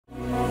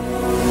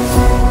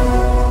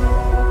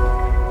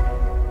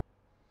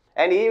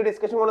And ഈ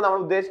discussion കൊണ്ട് നമ്മൾ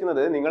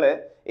ഉദ്ദേശിക്കുന്നത് നിങ്ങൾ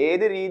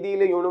ഏത്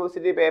രീതിയിൽ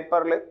യൂണിവേഴ്സിറ്റി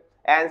പേപ്പറിൽ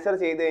ആൻസർ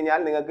ചെയ്ത് കഴിഞ്ഞാൽ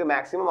നിങ്ങൾക്ക്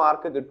മാക്സിമം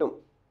മാർക്ക് കിട്ടും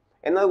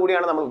എന്നത്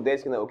കൂടിയാണ് നമ്മൾ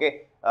ഉദ്ദേശിക്കുന്നത്. ഓക്കെ,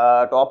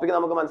 ടോപ്പിക്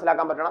നമുക്ക്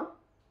മനസ്സിലാക്കാൻ പറ്റണം,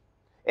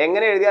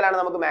 എങ്ങനെ എഴുതിയാലാണ്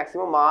നമുക്ക്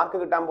മാക്സിമം മാർക്ക്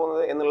കിട്ടാൻ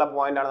പോകുന്നത് എന്നുള്ള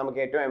പോയിന്റാണ് നമുക്ക്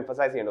ഏറ്റവും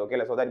എംഫസൈസ് ചെയ്യേണ്ടത്. ഓക്കെ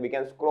അല്ലേ, so that we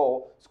can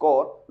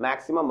score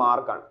maximum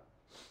മാർക്കാണ്.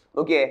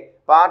 ഓക്കെ,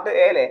 പാർട്ട്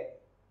എയിലെ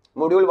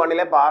മൊഡ്യൂൾ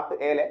 1 പാർട്ട്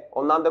എയിലെ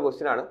ഒന്നാമത്തെ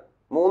ക്വസ്റ്റ്യൻ ആണ്.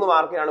 3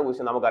 മാർക്കിനാണ്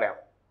ക്വസ്റ്റ്യൻ. നമുക്കറിയാം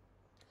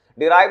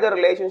derive the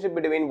relationship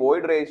between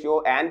void ratio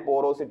and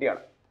porosity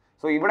ആണ്.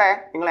 സോ ഇവിടെ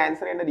നിങ്ങൾ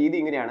ആൻസർ ചെയ്യേണ്ട രീതി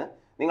ഇങ്ങനെയാണ്.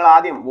 നിങ്ങൾ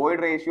ആദ്യം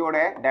വോയിഡ്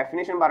റേഷ്യോയുടെ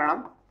ഡെഫിനിഷൻ പറയണം.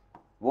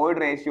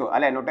 വോയിഡ് റേഷ്യോ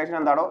അല്ലെ, നൊട്ടേഷൻ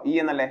എന്താണോ ഇ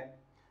എന്നല്ലേ.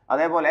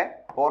 അതേപോലെ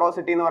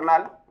പോറോസിറ്റി എന്ന്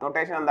പറഞ്ഞാൽ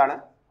നൊട്ടേഷൻ എന്താണ്,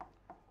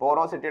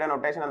 പോറോസിറ്റിയുടെ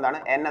നൊട്ടേഷൻ എന്താണ്,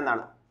 എൻ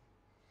എന്നാണ്.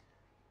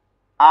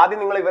 ആദ്യം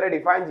നിങ്ങൾ ഇവരെ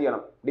ഡിഫൈൻ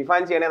ചെയ്യണം.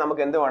 ഡിഫൈൻ ചെയ്യണേ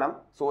നമുക്ക് എന്ത് വേണം,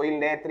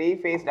 സോയിലിന്റെ 3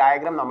 ഫേസ്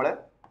ഡയഗ്രാം നമ്മൾ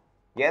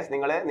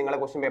നിങ്ങളെ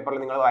ക്വസ്റ്റ്യൻ പേപ്പറിൽ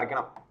നിങ്ങൾ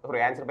വരയ്ക്കണം. സോറി,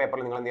 ആൻസർ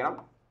പേപ്പറിൽ നിങ്ങൾ എന്ത് ചെയ്യണം,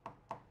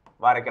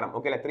 വരയ്ക്കണം.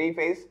 ഓക്കെ അല്ലെ, 3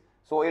 face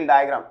soil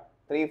diagram.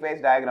 3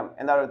 face diagram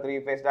എന്താണ് 3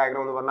 ഫേസ്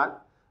ഡയഗ്രാം എന്ന് പറഞ്ഞാൽ,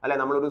 അല്ലെ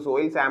നമ്മളൊരു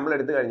സോയിൽ സാമ്പിൾ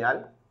എടുത്തു കഴിഞ്ഞാൽ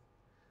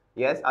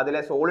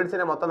അതിലെ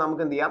സോളിഡ്സിനെ മൊത്തം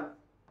നമുക്ക് എന്ത് ചെയ്യാം,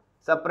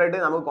 സെപ്പറേറ്റ്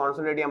നമുക്ക്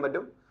കോൺസെൻട്രേറ്റ് ചെയ്യാൻ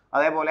പറ്റും.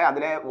 അതേപോലെ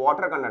അതിലെ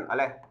വാട്ടർ കണ്ടന്റ്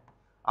അല്ലെ,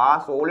 ആ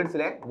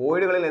സോളിഡ്സിലെ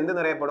വോയിഡുകളിൽ എന്ത്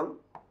നിറയപ്പെടും,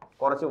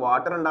 കുറച്ച്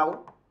വാട്ടർ ഉണ്ടാവും.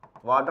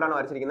 വാട്ടറാണ്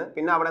വരച്ചിരിക്കുന്നത്.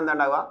 പിന്നെ അവിടെ എന്താ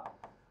ഉണ്ടാവുക,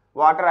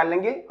 വാട്ടർ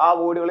അല്ലെങ്കിൽ ആ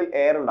വോയിഡുകളിൽ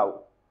എയർ ഉണ്ടാവും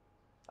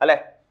അല്ലെ.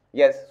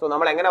 സോ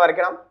നമ്മൾ എങ്ങനെ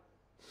വരയ്ക്കണം,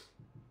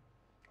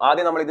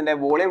 ആദ്യം നമ്മൾ ഇതിന്റെ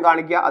വോളിയം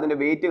കാണിക്കുക, അതിന്റെ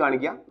വെയിറ്റ്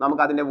കാണിക്കുക.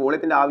 നമുക്ക് അതിന്റെ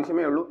വോളിയത്തിന്റെ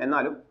ആവശ്യമേ ഉള്ളൂ.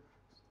 എന്നാലും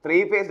 3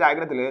 ഫേസ്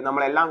ഡയഗ്രത്തിൽ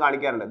നമ്മളെല്ലാം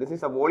കാണിക്കാറുണ്ട്. This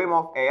is A volume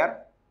of air,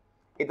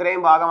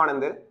 ഇത്രയും ഭാഗമാണ്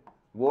എന്ത്,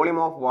 വോളിയം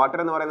ഓഫ് വാട്ടർ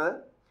എന്ന് പറയുന്നത്.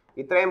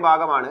 ഇത്രയും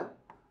ഭാഗമാണ്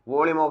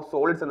വോളിയം ഓഫ്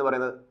സോളിഡ്സ് എന്ന്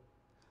പറയുന്നത്.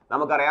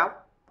 നമുക്കറിയാം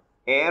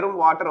എയറും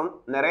വാട്ടറും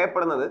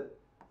നിറയപ്പെടുന്നത്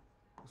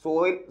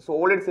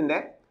സോളിഡ്സിന്റെ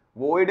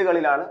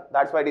വോയിഡുകളിലാണ്.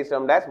 That's why it is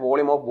termed as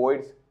volume of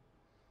voids.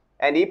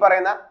 And ഈ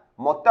പറയുന്ന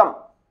മൊത്തം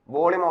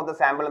വോളിയം ഓഫ് ദ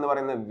സാമ്പിൾ എന്ന്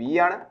പറയുന്നത് വി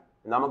ആണ്.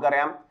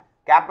 നമുക്കറിയാം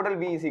capital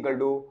V is equal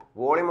to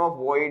volume of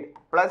void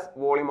plus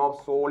volume of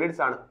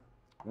solids ആണ്.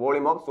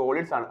 വോളിയം ഓഫ്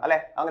സോളിഡ്സ് ആണ് അല്ലെ,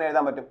 അങ്ങനെ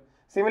എഴുതാൻ പറ്റും.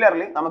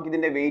 സിമിലർലി നമുക്ക്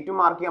ഇതിന്റെ വെയിറ്റും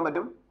മാർക്ക് ചെയ്യാൻ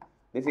പറ്റും.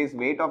 This is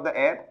weight of the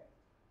air,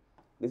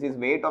 this is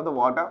weight of the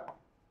water,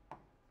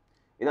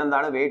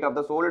 ഇതെന്താണ്, വെയിറ്റ് ഓഫ്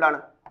ദ സോളിഡ് ആണ്,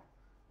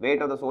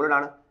 വെയിറ്റ് ഓഫ് ദ സോളിഡ്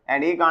ആണ്.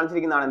 ആൻഡ് ഈ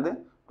കാണിച്ചിരിക്കുന്നതാണ് എന്ത്,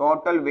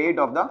 total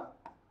weight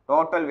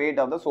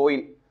of the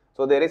soil.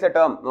 So there is A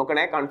term,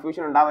 നോക്കണേ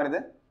confusion ഉണ്ടാവരുത്.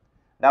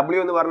 W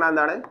എന്ന് പറഞ്ഞാൽ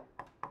എന്താണ്,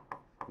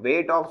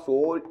 വെയിറ്റ് ഓഫ്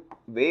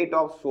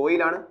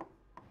സോയിൽ ആണ്,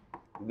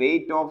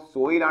 വെയിറ്റ് ഓഫ്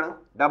സോയിൽ ആണ്.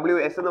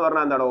 WS എന്ന്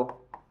പറഞ്ഞാൽ എന്താണോ,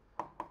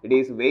 it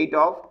is weight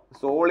of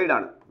solid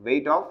ആണ്,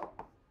 വെയിറ്റ് ഓഫ്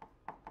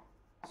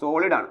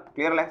സോളിഡ് ആണ്.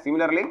 ക്ലിയർ അല്ലേ.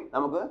 സിമിലർലി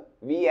നമുക്ക്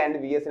V ആൻഡ്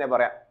VS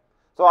പറയാം.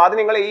 സോ അത്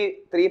നിങ്ങൾ ഈ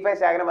 3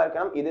 ഫേസ് ഡയഗ്രാം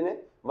വരയ്ക്കണം. ഇതിന്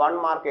 1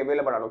 മാർക്ക്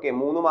അവൈലബിൾ ആണ്. ഓക്കെ,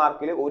 3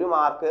 മാർക്കിൽ 1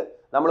 മാർക്ക്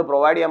നമ്മൾ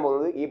പ്രൊവൈഡ് ചെയ്യാൻ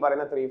പോകുന്നത് ഈ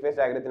പറയുന്ന 3 ഫേസ്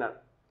ഡയഗ്രത്തിനാണ്.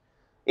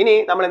 ഇനി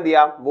നമ്മൾ എന്ത്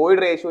ചെയ്യാം,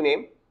 വോയിഡ്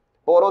റേഷ്യോനെയും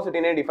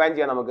പോറോസിറ്റിനെയും ഡിഫൈൻ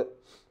ചെയ്യാം നമുക്ക്.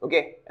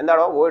 ഓക്കെ,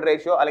 എന്താണോ വോയിഡ്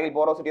റേഷ്യോ അല്ലെങ്കിൽ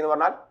പോറോസിറ്റി എന്ന്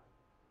പറഞ്ഞാൽ,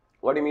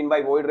 what you mean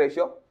by void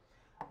ratio?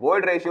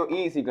 Void ratio E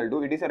is equal to,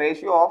 it is a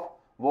ratio of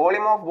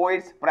volume of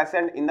voids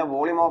present in the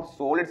volume of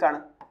solids ആണ്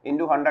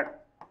into 100,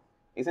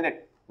 isn't it?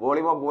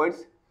 Volume of voids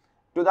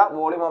to the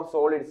volume of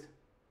solids,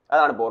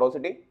 അതാണ്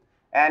porosity.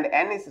 And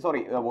N is,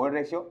 sorry, void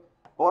ratio,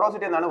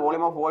 porosity എന്താണ്,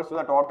 volume of voids to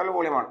the total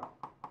volume ആണ്,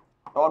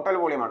 total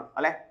volume ആണ്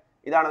അല്ലെ.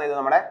 ഇതാണ് ഇത്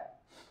നമ്മുടെ,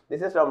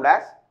 this is termed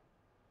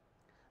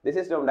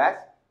as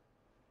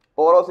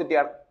porosity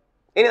ആണ്.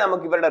 ഇനി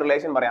നമുക്ക് ഇവരുടെ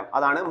റിലേഷൻ പറയാം.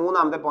 അതാണ്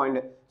മൂന്നാമത്തെ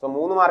പോയിന്റ്. സോ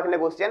 3 മാർക്കിന്റെ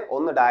ക്വസ്റ്റ്യൻ,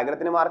 1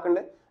 ഡയഗ്രത്തിന് മാർക്ക്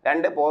ഉണ്ട്,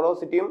 2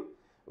 പോറോസിറ്റിയും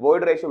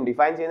വോയിഡ് റേഷ്യോയും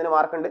ഡിഫൈൻ ചെയ്യുന്നതിന്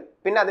മാർക്ക് ഉണ്ട്,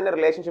 പിന്നെ അതിന്റെ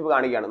റിലേഷൻഷിപ്പ്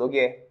കാണിക്കുകയാണ്.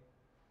 നോക്കിയേ,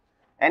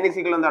 N is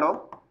equal എന്താണോ,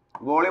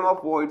 volume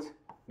of voids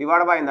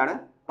divide by എന്താണ്,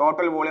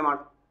 ടോട്ടൽ വോളിയം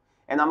ആണ്.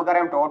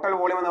 നമുക്കറിയാം ടോട്ടൽ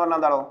വോളിയം എന്ന് പറഞ്ഞാൽ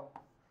എന്താണോ,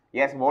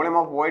 volume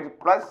of voids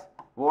plus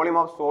volume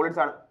of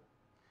solids ആണ്.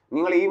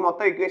 നിങ്ങൾ ഈ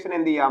മൊത്തം ഇക്വേഷൻ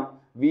എന്ത് ചെയ്യാം,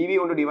 VV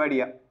കൊണ്ട് ഡിവൈഡ്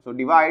ചെയ്യാം. സോ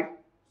ഡിവൈഡ്,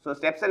 സോ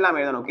സ്റ്റെപ്സ് എല്ലാം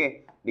എഴുതണം. Okay,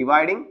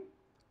 dividing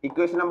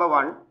equation number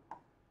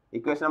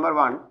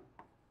 1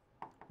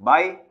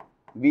 by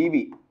VV.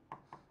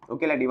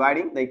 Okay, like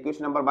dividing the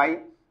equation number by,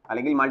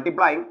 അല്ലെങ്കിൽ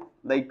multiplying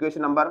the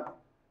equation number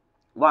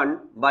 1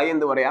 by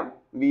എന്ത് പറയാം,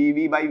 VV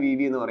by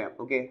VV എന്ന് പറയാം.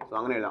 ഓക്കെ, സോ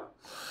അങ്ങനെ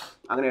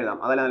എഴുതാം,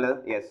 അതല്ല നല്ലത്.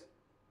 യെസ്,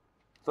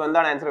 സോ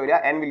എന്താണ് ആൻസർ വരിക,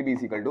 N will be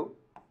equal to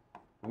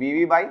VV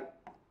by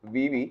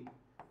VV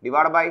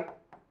divided by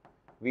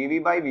VV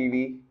by VV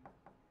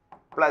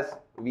plus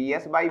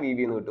VS by VV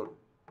എന്ന് കിട്ടും.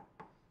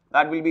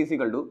 That will be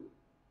equal to,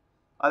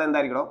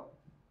 അതെന്തായിരിക്കണോ,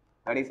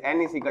 that is N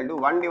is equal to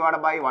 1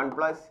 divided by 1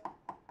 plus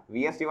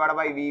VS divided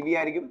by VV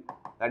ആയിരിക്കും.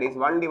 That is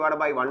 1 divided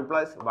by 1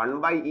 plus 1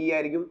 by E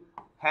ആയിരിക്കും.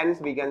 Hence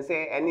we can say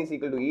N is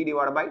equal to E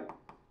divided by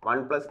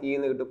 1 plus E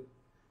എന്ന് കിട്ടും.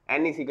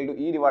 N is equal to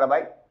E divided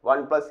by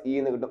 1 plus E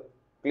എന്ന് കിട്ടും.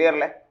 Clear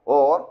അല്ലേ?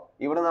 Or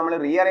ഇവിടെ നമ്മൾ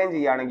rearrange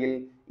ചെയ്യുകയാണെങ്കിൽ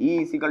E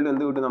is equal to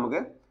എന്ത് കിട്ടും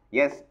നമുക്ക്,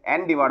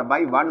 N divided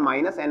by 1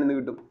 minus N എന്ന്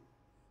കിട്ടും.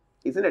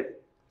 Isn't it?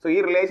 So ഈ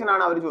റിലേഷൻ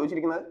ആണ് അവർ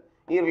ചോദിച്ചിരിക്കുന്നത്.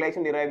 ഈ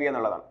റിലേഷൻ ഡിറൈവ് ചെയ്യുക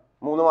എന്നുള്ളതാണ്.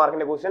 3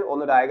 മാർക്കിന്റെ question,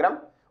 1 diagram,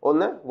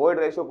 1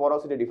 void ratio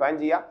porosity define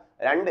ചെയ്യുക,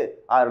 2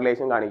 ആ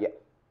റിലേഷൻ കാണിക്കുക.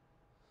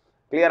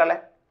 ക്ലിയർ അല്ലേ?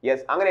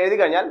 യെസ്, അങ്ങനെ എഴുതി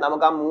കഴിഞ്ഞാൽ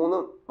നമുക്ക് ആ 3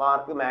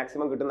 മാർക്ക്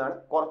മാക്സിമം കിട്ടുന്നതാണ്.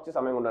 കുറച്ച്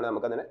സമയം കൊണ്ടാണ്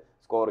നമുക്ക് അതിനെ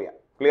സ്കോർ ചെയ്യാം.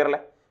 ക്ലിയർ അല്ലേ?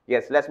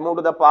 Yes, let's move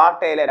to the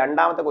part എയിലെ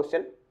രണ്ടാമത്തെ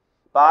ക്വസ്റ്റ്യൻ.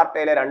 പാർട്ട്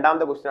എയിലെ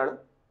രണ്ടാമത്തെ ക്വസ്റ്റ്യൻ ആണ്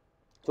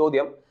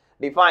ചോദ്യം.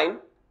 Define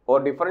or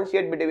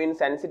differentiate between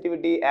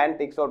sensitivity and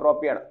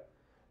thixotropy ആണ്.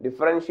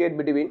 Differentiate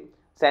between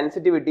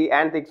sensitivity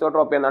and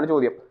thixotropy എന്നാണ്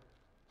ചോദ്യം.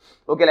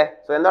 ഓക്കെ അല്ലേ?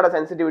 സോ എന്താണ്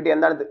സെൻസിറ്റിവിറ്റി,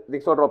 എന്താണ്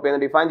തിക്സോട്രോപ്പി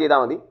എന്ന് ഡിഫൈൻ ചെയ്താൽ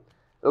മതി.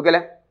 ഓക്കെ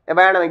അല്ലേ?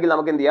 വേണമെങ്കിൽ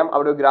നമുക്ക് എന്ത് ചെയ്യാം,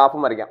 അവിടെ ഒരു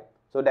ഗ്രാഫും വരയ്ക്കാം.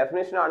 സോ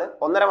ഡെഫിനേഷൻ ആണ്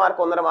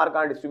 1.5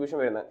 മാർക്കാണ് ഡിസ്ട്രിബ്യൂഷൻ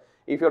വരുന്നത്.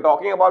 If you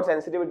talking about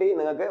sensitivity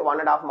നിങ്ങൾക്ക്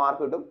 1.5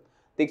 മാർക്ക് കിട്ടും.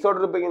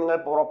 തിക്സോട്രോപ്പിക്ക് നിങ്ങൾ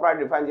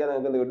പ്രോപ്പറായിട്ട് ഡിഫൈൻ ചെയ്യാൻ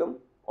നിങ്ങൾക്ക് എന്ത് കിട്ടും,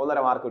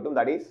 1.5 മാർക്ക് കിട്ടും.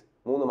 ദാറ്റ് ഈസ്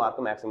 3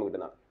 മാർക്ക് മാക്സിമം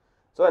കിട്ടുന്നതാണ്.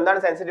 സോ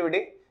എന്താണ്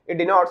sensitivity? It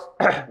denotes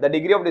the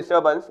degree of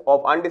disturbance of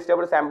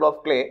undisturbed sample of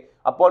clay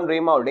upon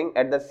remoulding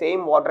at the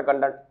same water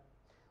content.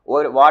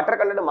 ഒരു വാട്ടർ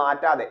കണ്ടന്റ്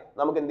മാറ്റാതെ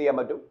നമുക്ക് എന്ത് ചെയ്യാൻ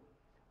പറ്റും,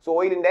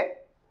 സോയിലിന്റെ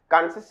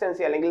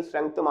കൺസിസ്റ്റൻസി അല്ലെങ്കിൽ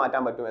സ്ട്രെങ്ത്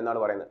മാറ്റാൻ പറ്റും എന്നാണ്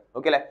പറയുന്നത്.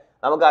 ഓക്കെ അല്ലേ?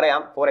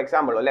 നമുക്കറിയാം, ഫോർ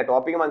എക്സാമ്പിൾ അല്ലെ,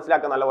 ടോപ്പിക്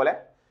മനസ്സിലാക്കുക നല്ലപോലെ.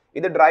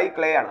 ഇത് ഡ്രൈ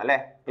ക്ലേ ആണ് അല്ലെ,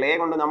 ക്ലേ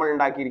കൊണ്ട് നമ്മൾ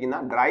ഉണ്ടാക്കിയിരിക്കുന്ന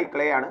ഡ്രൈ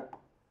ക്ലേ ആണ്.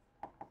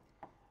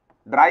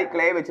 ഡ്രൈ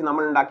ക്ലേ വെച്ച്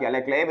നമ്മൾ ഉണ്ടാക്കി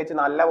അല്ലെ, ക്ലേ വെച്ച്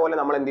നല്ലപോലെ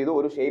നമ്മൾ എന്ത് ചെയ്തു,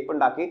 ഒരു ഷേപ്പ്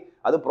ഉണ്ടാക്കി.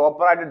 അത്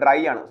പ്രോപ്പറായിട്ട് ഡ്രൈ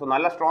ആണ്. സോ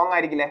നല്ല സ്ട്രോങ്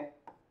ആയിരിക്കില്ലേ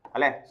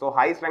അല്ലെ? സോ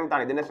ഹൈ സ്ട്രെങ്ത്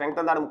ആണ്. ഇതിന്റെ സ്ട്രെങ്ത്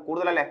എന്താണ്,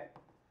 കൂടുതലല്ലേ?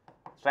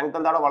 സ്ട്രെങ്ത്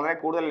എന്താണ്, വളരെ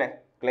കൂടുതലല്ലേ?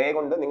 ക്ലേ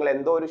കൊണ്ട് നിങ്ങൾ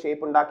എന്തോ ഒരു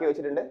ഷേപ്പ് ഉണ്ടാക്കി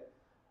വെച്ചിട്ടുണ്ട്,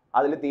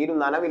 അതിൽ തീരും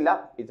നനവില്ല,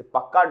 ഇത്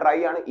പക്ക ഡ്രൈ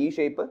ആണ് ഈ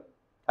ഷേപ്പ്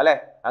അല്ലെ?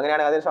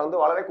 അങ്ങനെയാണെങ്കിൽ അതിന്റെ സ്ട്രെങ്ത്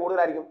വളരെ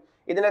കൂടുതലായിരിക്കും.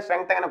 ഇതിന്റെ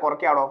സ്ട്രെങ്ത് എങ്ങനെ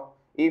കുറയ്ക്കാടോ?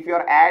 If you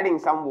are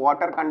adding some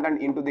water content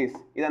in to this,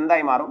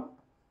 ഇതെന്തായി മാറും?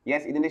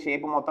 യെസ്, ഇതിന്റെ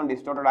ഷേപ്പ് മൊത്തം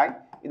ഡിസ്റ്റോർട്ടഡ് ആയി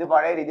ഇത്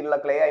പഴയ രീതിയിലുള്ള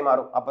ക്ലേ ആയി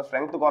മാറും. അപ്പൊ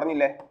സ്ട്രെങ്ത്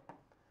കുറഞ്ഞില്ലേ?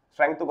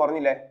 സ്ട്രെങ്ത്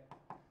കുറഞ്ഞില്ലേ?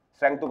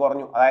 സ്ട്രെങ്ത്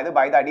കുറഞ്ഞു. അതായത്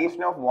by the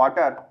addition of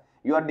water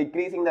you are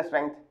decreasing the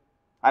strength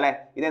അല്ലെ?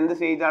 ഇത് എന്ത്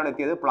സ്റ്റേജിലാണ്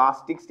എത്തിയത്?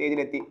 പ്ലാസ്റ്റിക്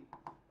സ്റ്റേജിലെത്തി.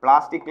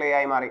 പ്ലാസ്റ്റിക് ക്ലേ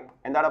ആയി മാറി.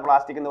 എന്താണ്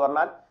പ്ലാസ്റ്റിക് എന്ന്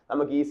പറഞ്ഞാൽ?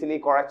 നമുക്ക് ഈസിലി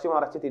കുഴച്ച്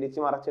മറച്ച് തിരിച്ച്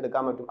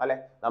മറച്ചെടുക്കാൻ പറ്റും അല്ലെ?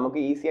 നമുക്ക്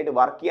ഈസി ആയിട്ട്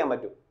വർക്ക് ചെയ്യാൻ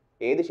പറ്റും.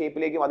 ഏത്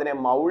ഷേപ്പിലേക്കും അതിനെ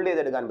മൗൾഡ്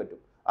ചെയ്തെടുക്കാൻ പറ്റും.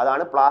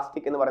 അതാണ്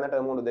പ്ലാസ്റ്റിക് എന്ന് പറയുന്ന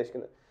ടേം കൊണ്ട്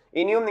ഉദ്ദേശിക്കുന്നത്.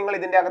 ഇനിയും നിങ്ങൾ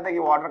ഇതിന്റെ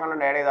അകത്തേക്ക് വാട്ടർ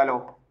കണ്ടന്റ് ആഡ് ചെയ്താലോ?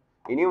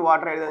 ഇനിയും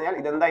വാട്ടർ ആഡ് ചെയ്താൽ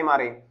ഇതെന്തായി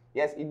മാറി?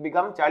 യെസ്, ഇറ്റ്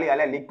ബിക്കം ചളി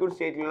അല്ലെ? ലിക്വിഡ്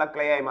സ്റ്റേറ്റിലുള്ള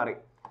ക്ലേ ആയി മാറി.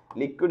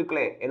 ലിക്വിഡ്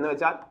ക്ലേ എന്ന്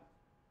വെച്ചാൽ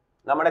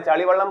നമ്മുടെ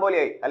ചളിവെള്ളം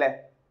പോലെയായി അല്ലെ?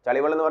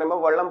 ചളിവെള്ളം എന്ന് പറയുമ്പോൾ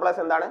വെള്ളം പ്ലസ്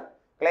എന്താണ്,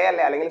 ക്ലേ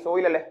അല്ലേ, അല്ലെങ്കിൽ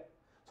സോയിൽ അല്ലേ?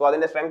 സോ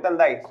അതിന്റെ സ്ട്രെങ്ത്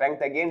എന്തായി?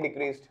 Strength again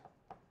decreased.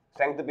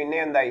 സ്ട്രെങ്ത് പിന്നെ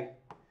എന്തായി?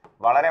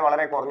 വളരെ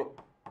വളരെ കുറഞ്ഞു.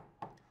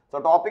 സോ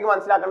ടോപ്പിക്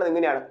മനസ്സിലാക്കേണ്ടത്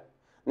ഇങ്ങനെയാണ്.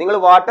 നിങ്ങൾ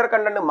വാട്ടർ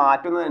കണ്ടന്റ്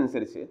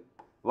മാറ്റുന്നതനുസരിച്ച്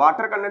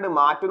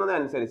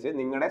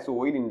നിങ്ങളുടെ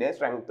സോയിലിന്റെ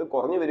സ്ട്രെങ്ത്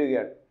കുറഞ്ഞു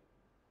വരികയാണ്.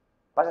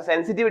 പക്ഷെ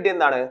സെൻസിറ്റിവിറ്റി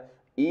എന്താണ്?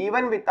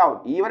 Even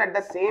at the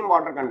same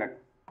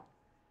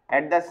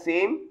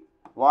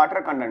water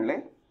കണ്ടന്റിൽ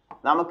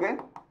നമുക്ക്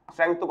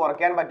സ്ട്രെങ്ത്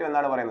കുറയ്ക്കാൻ പറ്റും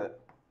എന്നാണ് പറയുന്നത്.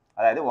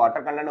 അതായത്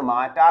വാട്ടർ കണ്ടന്റ്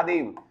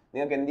മാറ്റാതെയും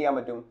നിങ്ങൾക്ക് എന്ത് ചെയ്യാൻ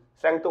പറ്റും?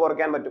 സ്ട്രെങ്ത്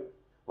കുറയ്ക്കാൻ പറ്റും.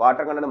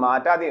 വാട്ടർ കണ്ടന്റ്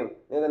മാറ്റാതെയും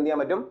നിങ്ങൾക്ക് എന്ത് ചെയ്യാൻ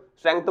പറ്റും?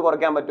 സ്ട്രെങ്ത്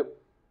കുറയ്ക്കാൻ പറ്റും.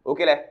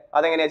 ഓക്കെ അല്ലേ?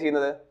 അതെങ്ങനെയാണ്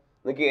ചെയ്യുന്നത്?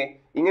 നോക്കിയേ,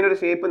 ഇങ്ങനെ ഒരു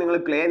ഷേപ്പ്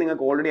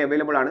നിങ്ങൾക്ക് ഓൾറെഡി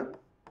അവൈലബിൾ ആണ്.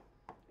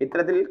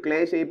 ഇത്തരത്തിൽ ക്ലേ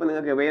ഷേപ്പ്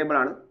നിങ്ങൾക്ക് അവൈലബിൾ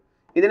ആണ്.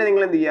 ഇതിനെ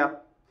നിങ്ങൾ എന്ത് ചെയ്യുക?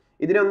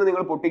 ഇതിനെ ഒന്ന്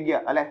നിങ്ങൾ പൊട്ടിക്കുക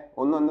അല്ലെ?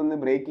 ഒന്ന്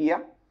ബ്രേക്ക് ചെയ്യുക.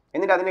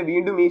 എന്നിട്ട് അതിനെ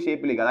വീണ്ടും ഈ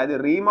ഷേപ്പിലേക്ക്, അതായത്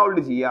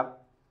റീമൗൾഡ് ചെയ്യുക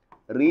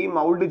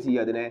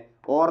അതിനെ.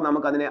 ഓർ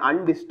നമുക്ക് അതിനെ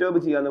അൺഡിസ്റ്റർബ്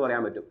ചെയ്യുക എന്ന്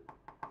പറയാൻ പറ്റും.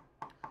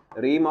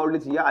 റീമൗൾഡ്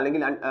ചെയ്യുക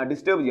അല്ലെങ്കിൽ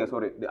ഡിസ്റ്റർബ് ചെയ്യുക.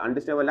 സോറി,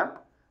 അൺഡിസ്റ്റർബ് അല്ല,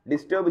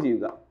 ഡിസ്റ്റർബ്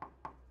ചെയ്യുക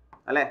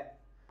അല്ലെ?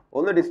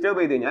 ഒന്ന് ഡിസ്റ്റർബ്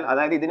ചെയ്ത് കഴിഞ്ഞാൽ,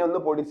 അതായത് ഇതിനെ ഒന്ന്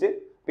പൊടിച്ച്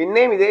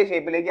പിന്നെയും ഇതേ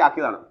ഷേപ്പിലേക്ക്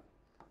ആക്കിയതാണ്.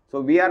 So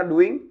we are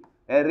doing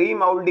A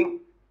റീമൗൾഡിങ്.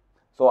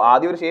 So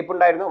ആദ്യം ഒരു ഷേപ്പ്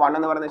ഉണ്ടായിരുന്നു, 1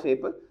 എന്ന് പറയുന്ന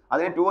ഷേപ്പ്,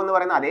 അതിനെ 2 എന്ന്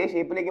പറയുന്ന അതേ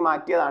ഷേപ്പിലേക്ക്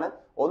മാറ്റിയതാണ്.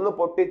 ഒന്ന്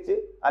പൊട്ടിച്ച്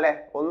അല്ലെ,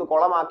 ഒന്ന്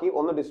കുളമാക്കി,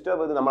 ഒന്ന്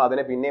ഡിസ്റ്റർബ് ചെയ്ത് നമ്മൾ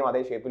അതിനെ പിന്നെയും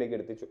അതേ ഷേപ്പിലേക്ക്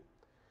എടുത്തിച്ചു.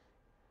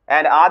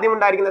 ആൻഡ് ആദ്യം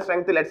ഉണ്ടായിരിക്കുന്ന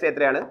സ്ട്രെങ്ത് ലെറ്റ്സ്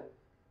എത്രയാണ്?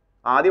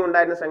 ആദ്യം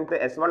ഉണ്ടായിരുന്ന സ്ട്രെങ്ത്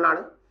S1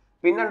 ആണ്.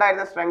 പിന്നെ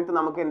ഉണ്ടായിരുന്ന സ്ട്രെങ്ത്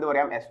നമുക്ക് എന്ത്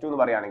പറയാം? S2 എന്ന്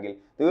പറയുകയാണെങ്കിൽ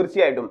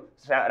തീർച്ചയായിട്ടും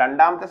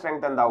രണ്ടാമത്തെ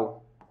സ്ട്രെങ്ത് എന്താവും?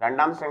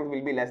 രണ്ടാമത്തെ strength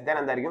will be less than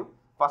എന്തായിരിക്കും?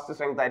 ഫസ്റ്റ്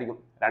സ്ട്രെങ്ത് ആയിരിക്കും.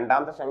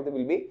 രണ്ടാമത്തെ strength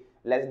will be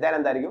less than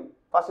എന്തായിരിക്കും?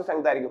 ഫസ്റ്റ്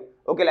സ്ട്രെങ്ത് ആയിരിക്കും.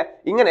 ഓക്കെ അല്ലേ?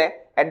 ഇങ്ങനെ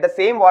at the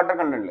same water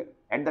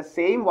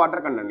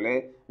കണ്ടന്റിൽ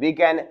we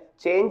can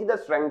change the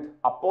strength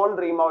upon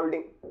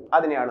റീമൗൾഡിങ്.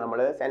 അതിനെയാണ് നമ്മൾ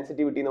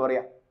സെൻസിറ്റിവിറ്റി എന്ന്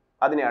പറയാം.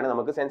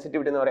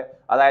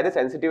 അതായത്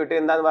സെൻസിറ്റിവിറ്റി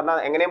എന്താന്ന് പറഞ്ഞാൽ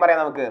എങ്ങനെയും പറയാം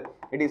നമുക്ക്?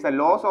 It is A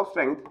loss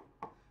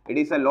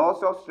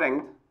of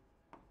strength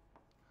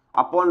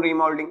upon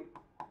റീമൗൾഡിങ്.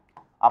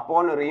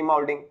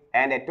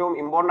 And ഏറ്റവും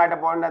ഇമ്പോർട്ടൻ്റ് ആയിട്ട്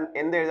പോയിന്റ്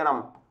എന്ത് എഴുതണം?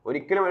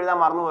 ഒരിക്കലും എഴുതാൻ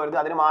മറന്നു പോകരുത്,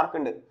 അതിന് മാർക്ക്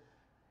ഉണ്ട്.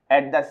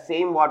 At the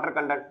same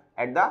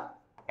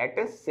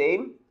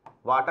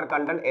water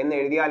content എന്ന്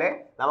എഴുതിയാലേ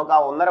നമുക്ക് ആ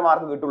 1.5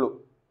 മാർക്ക് കിട്ടുള്ളൂ.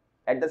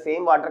 At the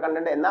same water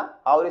content എന്ന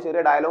ആ ഒരു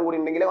ചെറിയ ഡയലോഗ് കൂടി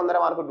ഉണ്ടെങ്കിലേ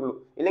 1.5 മാർക്ക് കിട്ടുള്ളൂ,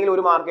 ഇല്ലെങ്കിൽ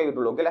 1 മാർക്കേ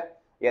കിട്ടുള്ളൂ. ഓക്കെ അല്ലേ?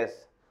 യെസ്.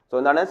 സോ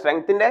എന്താണ്?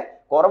 സ്ട്രെങ്ത്തിന്റെ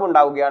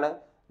കുറവുണ്ടാവുകയാണ്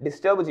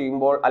ഡിസ്റ്റർബ്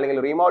ചെയ്യുമ്പോൾ അല്ലെങ്കിൽ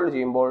റീമൗൾഡ്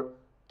ചെയ്യുമ്പോൾ.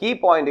 Key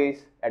point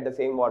is at the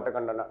same water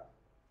content.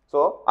 So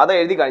അത്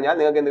എഴുതി കഴിഞ്ഞാൽ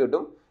നിങ്ങൾക്ക് എന്ത്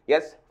കിട്ടും?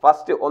 യെസ്,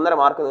 ഫസ്റ്റ് 1.5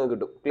 മാർക്ക് നിങ്ങൾക്ക്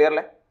കിട്ടും. ക്ലിയർ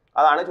അല്ലേ?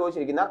 അതാണ്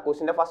ചോദിച്ചിരിക്കുന്ന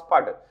ക്വസ്റ്റിന്റെ first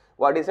part.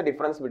 What is the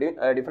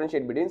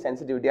differentiate between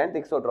sensitivity and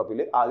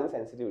തിക്സോട്രോപ്പിയിൽ ആദ്യം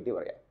സെൻസിറ്റിവിറ്റി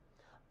പറയാം.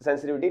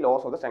 Sensitivity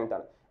loss of the strength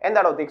ആണ്.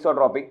 എന്താണോ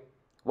thixotropy?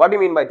 What you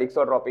mean by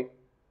thixotropy?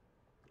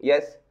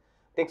 Yes,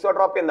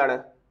 thixotropy എന്താണ്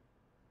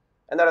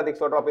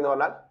തിക്സോട്രോപ്പി എന്ന്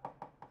പറഞ്ഞാൽ?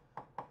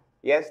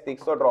 യെസ്,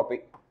 തിക്സോട്രോപ്പി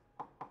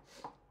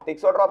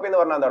എന്ന്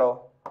പറഞ്ഞാൽ എന്താണോ?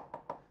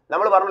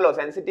 നമ്മൾ പറഞ്ഞല്ലോ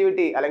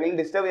സെൻസിറ്റിവിറ്റി അല്ലെങ്കിൽ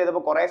ഡിസ്റ്റർബ്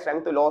ചെയ്തപ്പോൾ കുറെ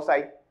സ്ട്രെങ്ത് ലോസ്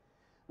ആയി.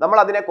 നമ്മൾ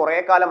അതിനെ കുറെ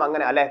കാലം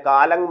അങ്ങനെ അല്ലെ,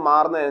 കാലം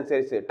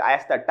മാറുന്നതനുസരിച്ച്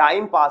ആസ് ദ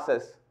ടൈം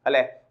പാസസ്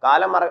അല്ലെ,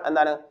 കാലം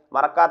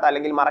മറക്കാത്ത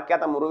അല്ലെങ്കിൽ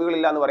മറക്കാത്ത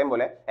മുറിവുകളില്ല എന്ന് പറയും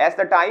പോലെ as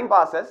the time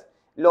passes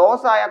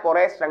loss ആയ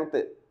കുറെ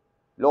സ്ട്രെങ്ത്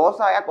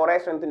ലോസ് ആയ കുറെ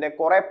സ്ട്രെങ്ത്തിന്റെ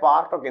കുറെ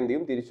പാർട്ട് ഒക്കെ എന്ത്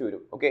ചെയ്യും തിരിച്ചു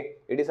വരും. Okay,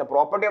 it is A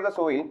property of the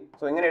soil.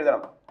 So ഇങ്ങനെ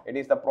എഴുതണം, it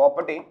is the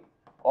property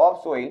of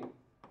soil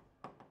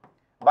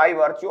by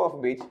virtue of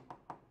which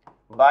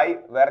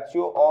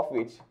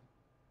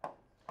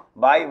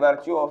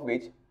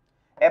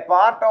a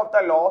part of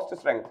the lost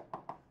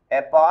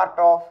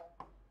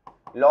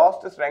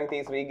strength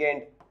is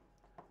regained.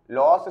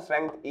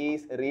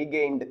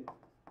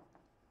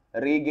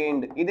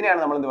 ഇതിനെയാണ്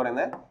നമ്മൾ എന്ത്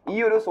പറയുന്നത്, ഈ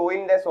ഒരു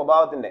സോയിലിന്റെ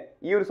സ്വഭാവത്തിന്റെ,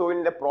 ഈ ഒരു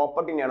സോയിലിന്റെ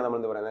പ്രോപ്പർട്ടിനെയാണ് നമ്മൾ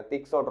എന്ത് പറയുന്നത്,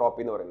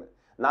 തിക്സോട്രോപ്പി എന്ന് പറയുന്നത്.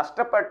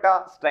 നഷ്ടപ്പെട്ട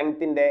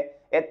സ്ട്രെങ്ത്തിന്റെ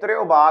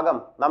എത്രയോ ഭാഗം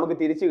നമുക്ക്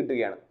തിരിച്ചു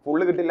കിട്ടുകയാണ്.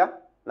 ഫുള്ള് കിട്ടില്ല,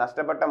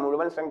 നഷ്ടപ്പെട്ട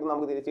മുഴുവൻ സ്ട്രെങ്ത്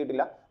നമുക്ക് തിരിച്ചു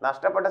കിട്ടില്ല.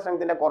 നഷ്ടപ്പെട്ട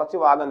സ്ട്രെങ്ത്തിന്റെ കുറച്ച്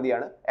ഭാഗം എന്ത്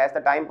ചെയ്യാണ്, ആസ് ദ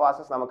ടൈം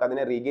പാസസ് നമുക്ക്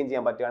അതിനെ റീഗെയിൻ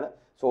ചെയ്യാൻ പറ്റുകയാണ്,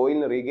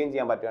 സോയിലിന് റീഗെയിൻ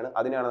ചെയ്യാൻ പറ്റുകയാണ്.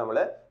 അതിനാണ് നമ്മൾ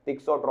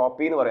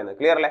തിക്സോട്രോപ്പി എന്ന് പറയുന്നത്.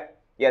 ക്ലിയർ അല്ലേ?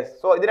 യെസ്.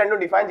 സോ ഇത് രണ്ടും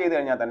ഡിഫൈൻ ചെയ്ത്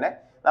കഴിഞ്ഞാൽ തന്നെ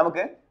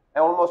നമുക്ക്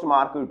ഓൾമോസ്റ്റ്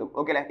മാർക്ക് കിട്ടും.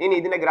 ഓക്കെ അല്ലേ? ഇനി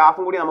ഇതിന്റെ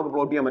ഗ്രാഫും കൂടി നമുക്ക്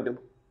പ്ലോട്ട് ചെയ്യാൻ പറ്റും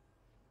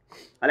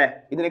അല്ലെ?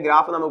 ഇതിന്റെ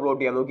ഗ്രാഫ് നമുക്ക് പ്ലോട്ട്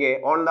ചെയ്യാം. നോക്കിയേ,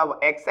 ഓൺ ദ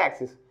എക്സ്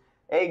ആക്സിസ്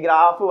ഈ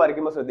ഗ്രാഫ്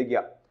വരയ്ക്കുമ്പോൾ ശ്രദ്ധിക്കുക.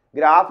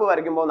 ഗ്രാഫ്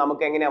വരയ്ക്കുമ്പോൾ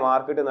നമുക്ക് എങ്ങനെയാ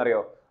മാർക്ക് കിട്ടുന്ന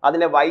അറിയോ?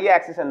 അതിന്റെ വൈ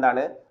ആക്സിസ്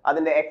എന്താണ്,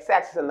 അതിന്റെ എക്സ്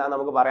ആക്സിസ് എന്താണ്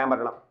നമുക്ക് പറയാൻ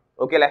പറ്റണം.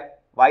 ഓക്കെ അല്ലേ?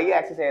 വൈ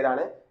ആക്സിസ്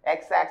ഏതാണ്,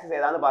 എക്സ് ആക്സിസ്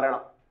ഏതാന്ന്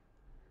പറയണം.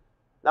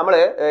 നമ്മൾ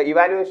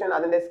ഇവാലുവേഷൻ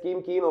അതിന്റെ സ്കീം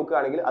കീ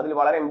നോക്കുകയാണെങ്കിൽ അതിൽ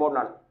വളരെ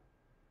ഇമ്പോർട്ടൻ്റ് ആണ്.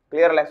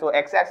 ക്ലിയർ അല്ലേ? സോ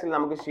എക്സ് ആക്സിൽ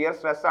നമുക്ക് ഷിയർ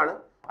സ്ട്രെസ് ആണ്,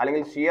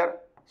 അല്ലെങ്കിൽ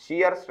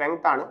ഷിയർ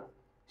സ്ട്രെങ്ത് ആണ്,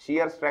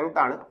 shear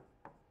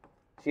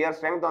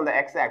strength on the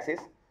X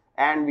axis,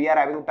 and we are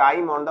having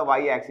time on the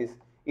Y axis.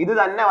 ഇത്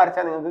തന്നെ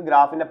വരച്ചാൽ നിങ്ങൾക്ക്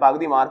ഗ്രാഫിന്റെ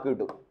പകുതി മാർക്ക്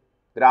കിട്ടും.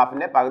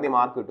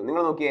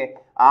 നിങ്ങൾ നോക്കിയേ,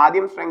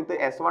 ആദ്യം സ്ട്രെങ്ത്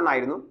S1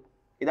 ആയിരുന്നു,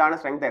 ഇതാണ്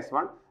സ്ട്രെങ്ത്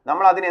S1.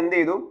 നമ്മൾ അതിനെ എന്ത്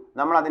ചെയ്തു,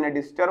 നമ്മൾ അതിനെ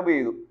ഡിസ്റ്റർബ്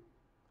ചെയ്തു,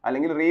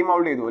 അല്ലെങ്കിൽ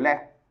റീമൗൾഡ് ചെയ്തു അല്ലെ?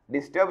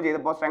 ഡിസ്റ്റർബ്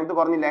ചെയ്തപ്പോൾ സ്ട്രെങ്ത്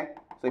കുറഞ്ഞില്ലേ?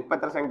 സോ ഇപ്പൊ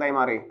എത്ര സ്ട്രെങ്ത് ആയി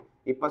മാറി?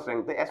 ഇപ്പൊ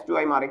സ്ട്രെങ്ത് S2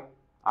 ആയി മാറി.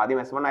 ആദ്യം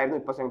S1 ആയിരുന്നു,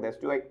 ഇപ്പൊ സ്ട്രെങ്ത്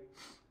S2 ആയി.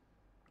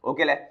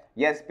 ഓക്കെ അല്ലേ?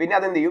 യെസ്. പിന്നെ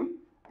അതെന്ത് ചെയ്യും,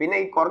 പിന്നെ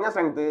ഈ കുറഞ്ഞ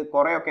സ്ട്രെങ്ത്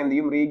കുറെയൊക്കെ എന്ത്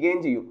ചെയ്യും, റീഗെയിൻ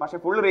ചെയ്യും. പക്ഷെ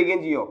ഫുൾ റീഗെയിൻ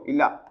ചെയ്യോ?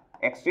 ഇല്ല,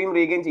 എക്സ്ട്രീം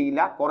റീഗെയിൻ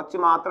ചെയ്യില്ല, കുറച്ച്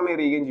മാത്രമേ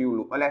റീഗെയിൻ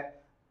ചെയ്യുള്ളൂ അല്ലെ?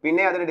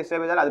 പിന്നെ അതിന്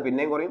ഡിസ്റ്റർബ് ചെയ്താൽ അത്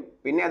പിന്നെയും കുറയും,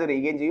 പിന്നെ അത്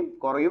റീഗെയിൻ ചെയ്യും,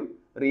 കുറയും,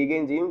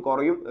 റീഗെയിൻ ചെയ്യും,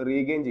 കുറയും,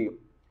 റീഗെയിൻ ചെയ്യും.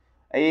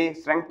 ഈ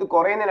സ്ട്രെങ്ത്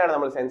കുറയുന്നതിനാണ്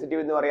നമ്മൾ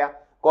സെൻസിറ്റീവ് എന്ന് പറയാ.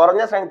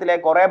 കുറഞ്ഞ സ്ട്രെങ്ത്തിലെ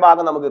കുറെ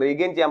ഭാഗം നമുക്ക്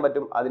റീഗെയിൻ ചെയ്യാൻ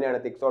പറ്റും, അതിനാണ്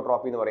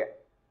തിക്സോട്രോപ്പി എന്ന് പറയാം.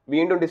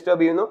 വീണ്ടും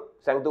ഡിസ്റ്റർബ് ചെയ്യുന്നു,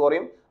 സ്ട്രെങ്ത്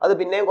കുറയും, അത്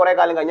പിന്നെയും കുറെ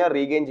കാലം കഴിഞ്ഞാൽ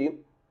റീഗെയിൻ ചെയ്യും,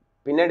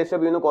 പിന്നെ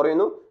ഡിസ്റ്റർബ് ചെയ്യുന്നു,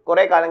 കുറയുന്നു,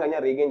 കുറെ കാലം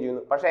കഴിഞ്ഞാൽ റീഗെയിൻ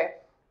ചെയ്യുന്നു. പക്ഷേ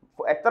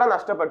എത്ര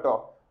നഷ്ടപ്പെട്ടോ,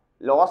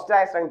 ലോസ്റ്റ്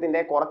ആയ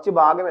സ്ട്രെങ്ത്തിന്റെ കുറച്ച്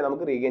ഭാഗമേ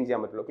നമുക്ക് റീഗെയിൻ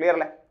ചെയ്യാൻ പറ്റുള്ളൂ. ക്ലിയർ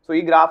അല്ലേ? സോ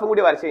ഈ ഗ്രാഫും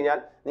കൂടി വരച്ചു കഴിഞ്ഞാൽ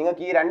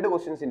നിങ്ങൾക്ക് ഈ രണ്ട്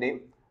ക്വസ്റ്റ്യൻസിന്റെയും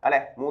അല്ലെ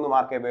 3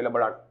 മാർക്ക്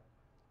അവൈലബിൾ ആണ്.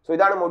 സോ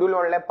ഇതാണ് module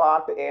 1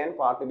 part A and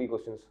part B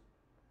questions.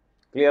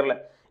 Clear അല്ലേ?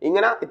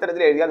 ഇങ്ങനെ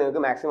ഇത്തരത്തിൽ എഴുതിയാൽ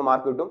നിങ്ങൾക്ക് മാക്സിമം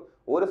മാർക്ക് കിട്ടും,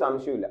 ഒരു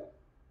സംശയവും ഇല്ല.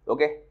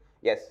 Okay,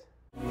 yes.